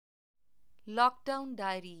Lockdown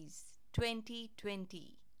Diaries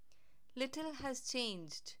 2020. Little has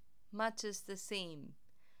changed, much is the same.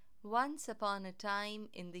 Once upon a time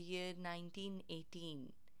in the year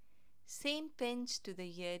 1918. Same pinch to the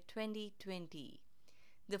year 2020.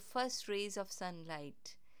 The first rays of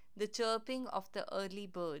sunlight, the chirping of the early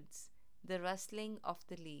birds, the rustling of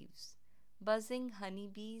the leaves, buzzing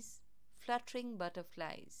honeybees, fluttering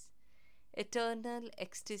butterflies, eternal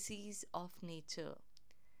ecstasies of nature.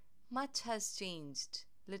 Much has changed,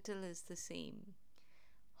 little is the same.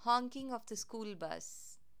 Honking of the school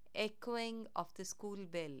bus, echoing of the school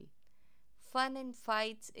bell, fun and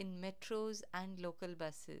fights in metros and local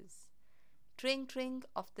buses, tring tring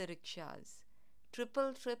of the rickshaws,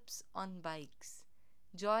 triple trips on bikes,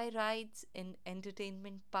 joy rides in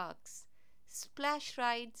entertainment parks, splash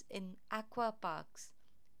rides in aqua parks,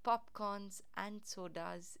 popcorns and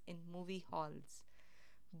sodas in movie halls,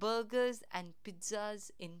 burgers and pizzas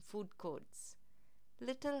in food courts.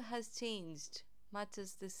 Little has changed, much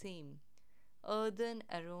is the same. Earthen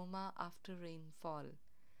aroma after rainfall,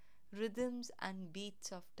 rhythms and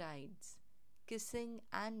beats of tides, kissing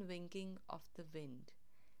and winking of the wind,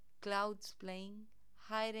 clouds playing,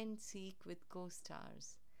 hide and seek with co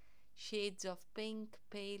stars, shades of pink,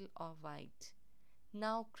 pale, or white,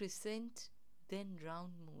 now crescent, then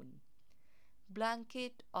round moon.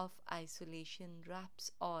 Blanket of isolation wraps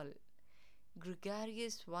all,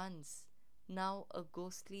 gregarious once, now a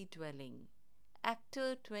ghostly dwelling.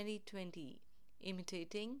 Actor 2020,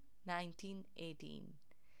 imitating 1918.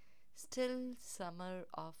 Still summer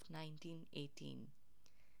of 1918.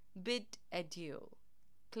 Bid adieu.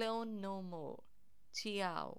 Clone no more. Ciao.